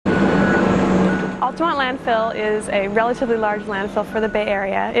Altamont landfill is a relatively large landfill for the Bay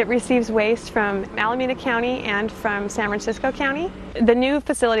Area. It receives waste from Alameda County and from San Francisco County. The new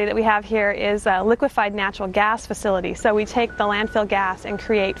facility that we have here is a liquefied natural gas facility. So we take the landfill gas and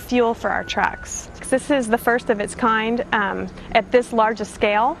create fuel for our trucks. This is the first of its kind at this large a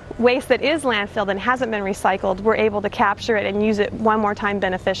scale. Waste that is landfilled and hasn't been recycled, we're able to capture it and use it one more time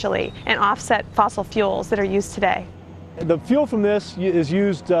beneficially and offset fossil fuels that are used today. The fuel from this is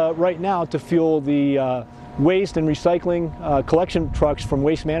used right now to fuel the waste and recycling collection trucks from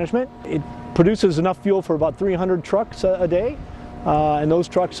Waste Management. It produces enough fuel for about 300 trucks a day, and those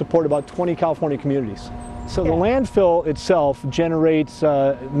trucks support about 20 California communities. So the landfill itself generates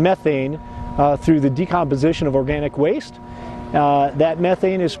methane through the decomposition of organic waste. That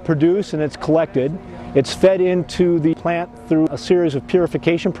methane is produced and it's collected. It's fed into the plant through a series of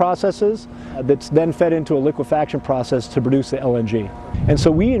purification processes that's then fed into a liquefaction process to produce the LNG. And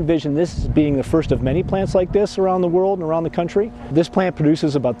so we envision this as being the first of many plants like this around the world and around the country. This plant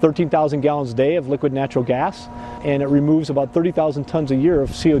produces about 13,000 gallons a day of liquid natural gas, and it removes about 30,000 tons a year of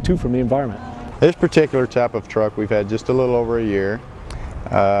CO2 from the environment. This particular type of truck we've had just a little over a year.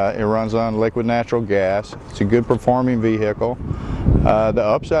 It runs on liquid natural gas. It's a good performing vehicle. The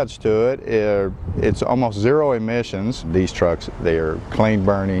upsides to it, it's almost zero emissions. These trucks, they are clean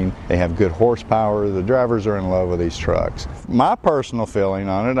burning, they have good horsepower, the drivers are in love with these trucks. My personal feeling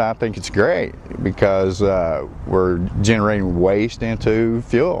on it, I think it's great because we're generating waste into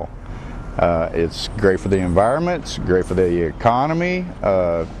fuel. It's great for the environment, it's great for the economy,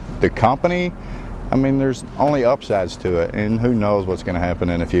 the company. I mean, there's only upsides to it, and who knows what's going to happen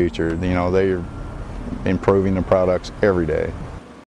in the future. You know, they're improving the products every day.